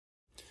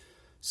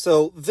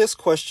So this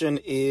question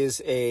is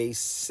a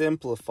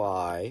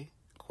simplify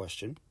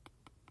question.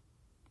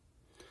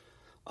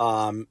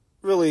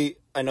 Really,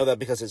 I know that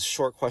because it's a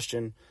short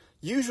question.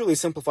 Usually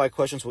simplified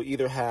questions will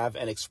either have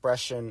an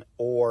expression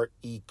or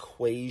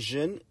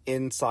equation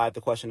inside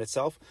the question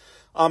itself.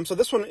 So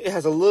this one, it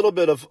has a little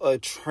bit of a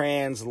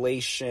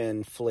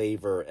translation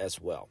flavor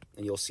as well.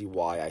 And you'll see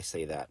why I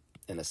say that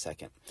in a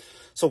second.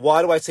 So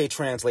why do I say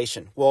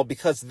translation? Well,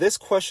 because this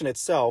question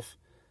itself,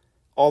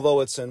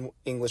 although it's in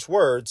English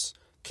words,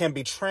 can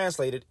be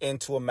translated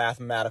into a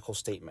mathematical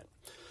statement.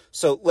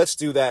 So let's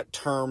do that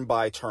term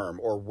by term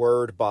or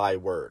word by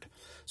word.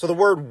 So the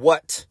word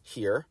what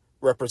here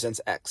represents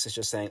X. It's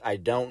just saying I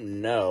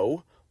don't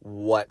know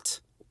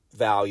what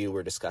value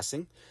we're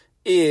discussing.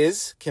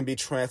 Is can be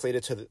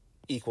translated to the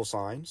equal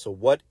sign. So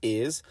what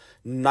is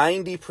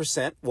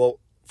 90%? Well,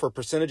 for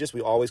percentages,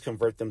 we always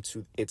convert them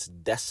to its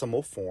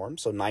decimal form.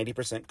 So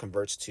 90%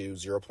 converts to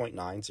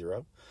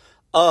 0.90.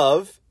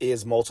 Of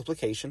is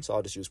multiplication, so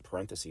I'll just use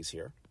parentheses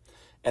here.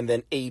 And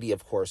then 80,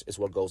 of course, is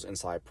what goes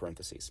inside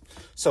parentheses.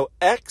 So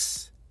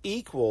X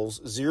equals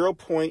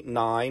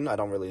 0.9, I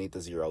don't really need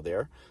the 0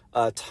 there,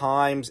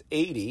 times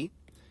 80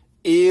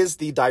 is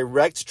the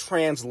direct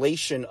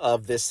translation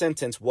of this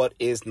sentence. What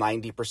is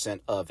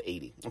 90% of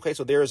 80? Okay,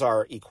 so there's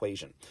our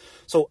equation.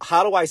 So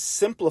how do I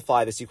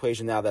simplify this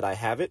equation now that I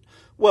have it?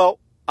 Well,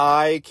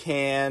 I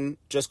can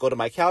just go to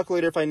my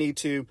calculator if I need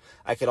to.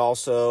 I could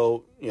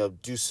also,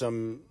 do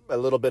a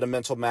little bit of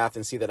mental math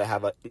and see that I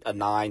have a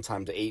 9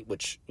 times 8,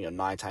 which,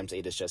 9 times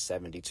 8 is just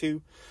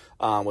 72,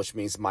 which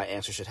means my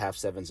answer should have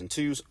 7s and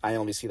 2s. I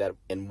only see that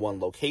in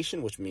one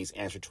location, which means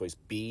answer choice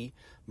B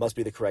must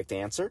be the correct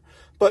answer.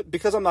 But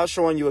because I'm not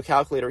showing you a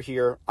calculator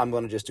here, I'm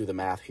going to just do the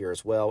math here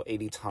as well.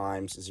 80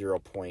 times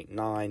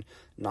 0.9,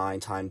 9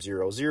 times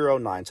 0,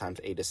 9 times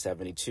 8 is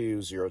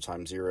 72, 0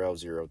 times 0,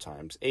 0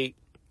 times 8.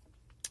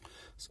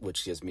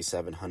 Which gives me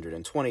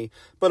 720.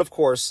 But of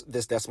course,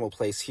 this decimal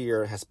place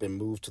here has been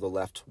moved to the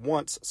left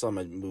once, so I'm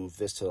going to move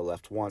this to the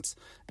left once,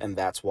 and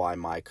that's why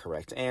my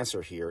correct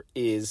answer here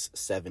is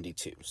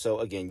 72. So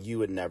again, you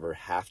would never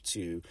have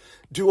to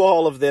do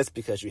all of this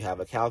because you have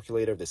a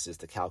calculator. This is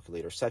the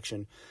calculator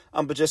section,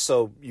 but just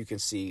so you can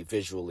see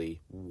visually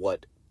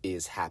what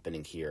is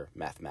happening here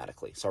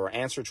mathematically. So our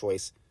answer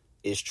choice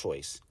is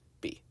choice